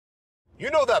You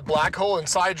know that black hole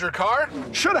inside your car?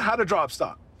 Should have had a drop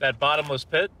stop. That bottomless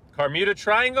pit, Bermuda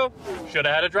Triangle, should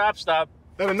have had a drop stop.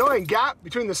 That annoying gap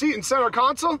between the seat and center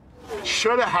console?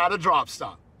 Should have had a drop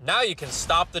stop. Now you can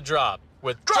stop the drop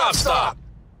with Drop Stop!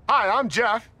 Hi, I'm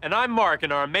Jeff. And I'm Mark,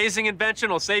 and our amazing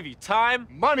invention will save you time,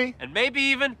 Money. and maybe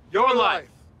even your life.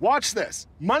 Watch this.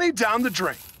 Money down the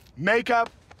drain.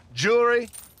 Makeup, jewelry,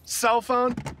 cell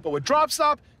phone. But with Drop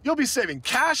Stop, you'll be saving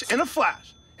cash in a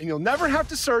flash, and you'll never have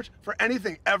to search for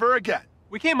anything ever again.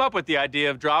 We came up with the idea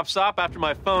of Drop Stop after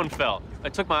my phone fell. I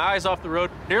took my eyes off the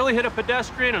road, nearly hit a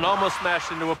pedestrian, and almost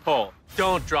smashed into a pole.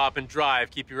 Don't drop and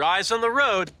drive. Keep your eyes on the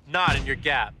road, not in your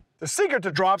gap. The secret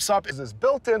to Drop Stop is this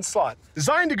built-in slot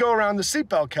designed to go around the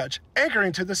seatbelt catch,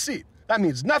 anchoring to the seat. That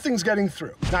means nothing's getting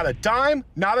through. Not a dime,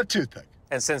 not a toothpick.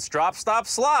 And since Drop Stop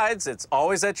slides, it's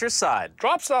always at your side.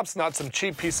 Drop Stop's not some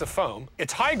cheap piece of foam.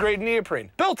 It's high-grade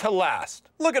neoprene, built to last.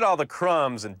 Look at all the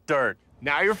crumbs and dirt.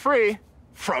 Now you're free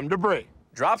from debris.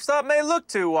 Drop Stop may look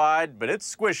too wide, but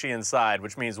it's squishy inside,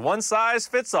 which means one size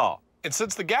fits all. And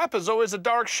since the gap is always a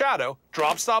dark shadow,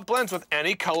 Drop Stop blends with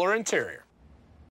any color interior.